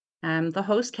Podcast. I'm the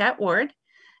host, Kat Ward,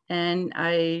 and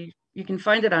you can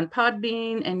find it on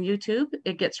Podbean and YouTube.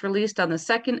 It gets released on the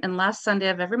second and last Sunday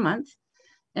of every month,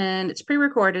 and it's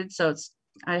pre-recorded, so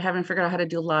I haven't figured out how to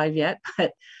do live yet,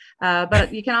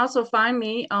 but you can also find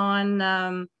me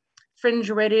on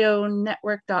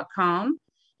FringeRadioNetwork.com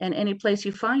and any place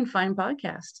you find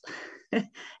podcasts.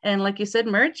 And like you said,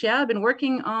 merch. Yeah, I've been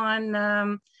working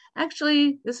on.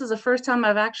 Actually, this is the first time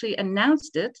I've actually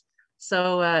announced it,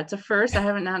 so it's a first. I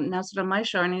haven't announced it on my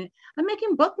show. And I'm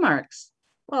making bookmarks.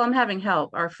 Well, I'm having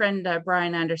help. Our friend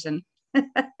Brian Anderson.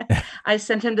 I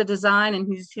sent him the design, and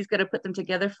he's going to put them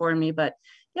together for me. But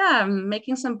yeah, I'm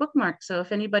making some bookmarks. So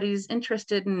if anybody's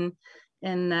interested in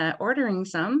ordering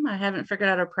some, I haven't figured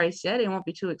out a price yet. It won't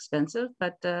be too expensive.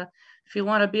 But if you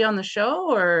want to be on the show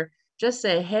or just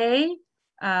say hey,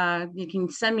 you can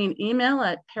send me an email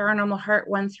at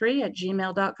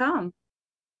paranormalheart13@gmail.com.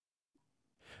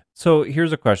 So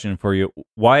here's a question for you.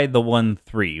 Why the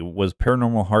 13? Was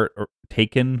Paranormal Heart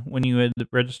taken when you had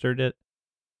registered it?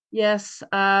 Yes,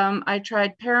 I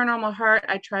tried Paranormal Heart.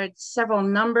 I tried several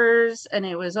numbers, and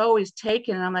it was always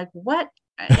taken. And I'm like, what?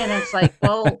 And it's like,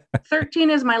 well, 13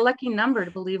 is my lucky number,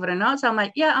 to believe it or not. So I'm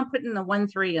like, yeah, I'm putting the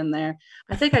 13 in there.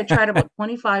 I think I tried about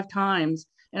 25 times,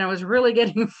 and I was really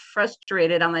getting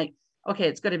frustrated. I'm like, okay,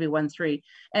 it's going to be 13.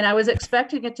 And I was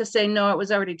expecting it to say, no, it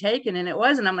was already taken, and it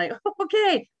wasn't. I'm like,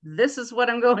 okay, this is what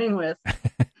I'm going with.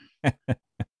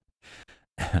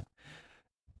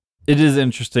 It is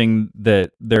interesting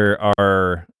that there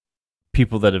are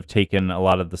people that have taken a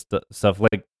lot of the stuff.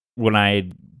 Like when I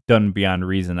had done Beyond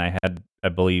Reason, I had, I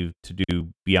believe, to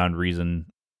do Beyond Reason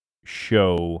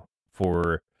show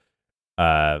for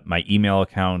my email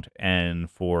account and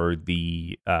for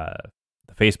the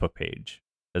Facebook page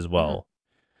as well.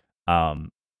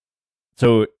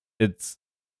 So it's,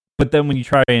 but then when you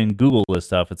try and Google this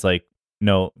stuff, it's like,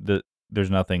 no, there's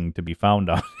nothing to be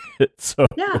found on it. So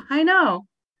yeah, I know.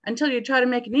 Until you try to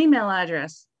make an email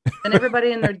address, and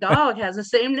everybody and their dog has the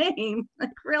same name.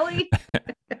 Like, really?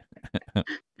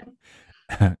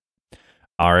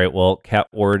 All right. Well, Kat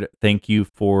Ward, thank you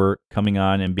for coming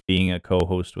on and being a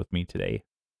co-host with me today.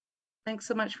 Thanks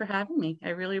so much for having me. I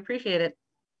really appreciate it.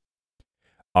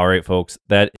 All right, folks.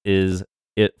 That is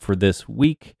it for this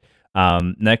week.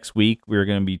 Next week, we're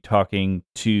going to be talking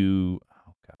to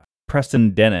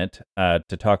Preston Dennett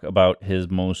to talk about his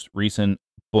most recent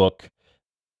book,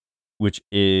 which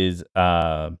is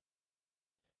The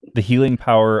Healing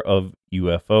Power of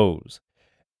UFOs.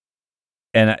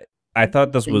 And I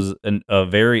thought this was a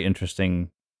very interesting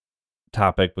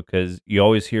topic because you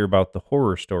always hear about the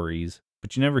horror stories,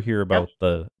 but you never hear about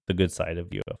the good side of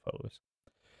UFOs.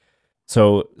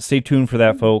 So stay tuned for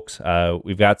that, folks.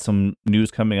 We've got some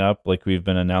news coming up, like we've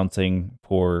been announcing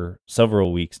for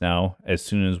several weeks now. As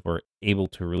soon as we're able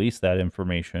to release that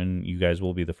information, you guys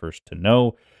will be the first to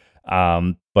know.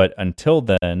 But until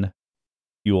then,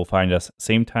 you will find us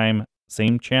same time,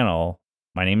 same channel.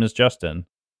 My name is Justin.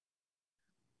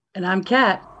 And I'm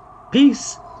Kat.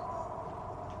 Peace.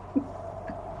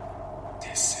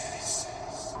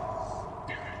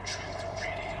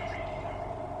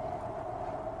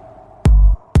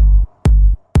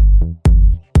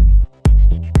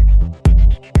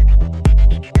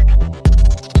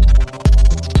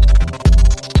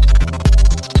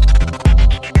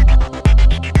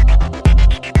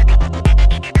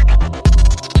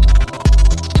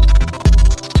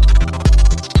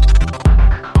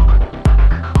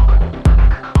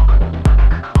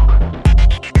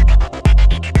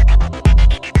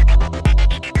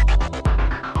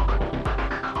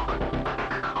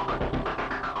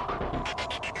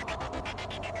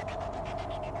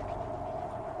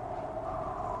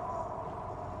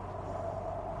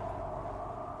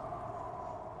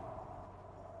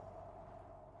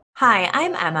 Hi,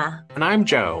 I'm Emma. And I'm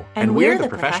Joe. And we're the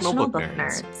Professional Book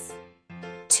Nerds.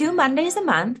 2 Mondays a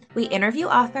month, we interview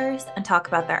authors and talk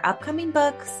about their upcoming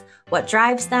books, what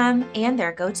drives them, and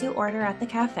their go-to order at the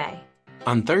cafe.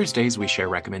 On Thursdays, we share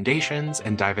recommendations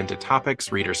and dive into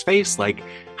topics readers face, like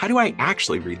how do I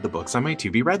actually read the books on my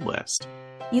to-be-read list?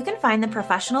 You can find the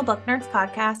Professional Book Nerds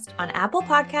podcast on Apple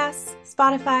Podcasts,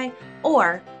 Spotify,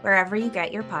 or wherever you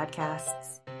get your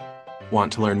podcasts.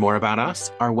 Want to learn more about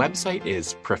us? Our website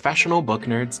is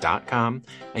professionalbooknerds.com,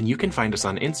 and you can find us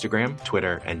on Instagram,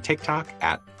 Twitter, and TikTok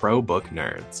at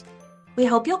ProBookNerds. We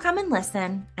hope you'll come and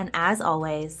listen, and as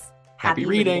always, happy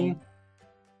reading.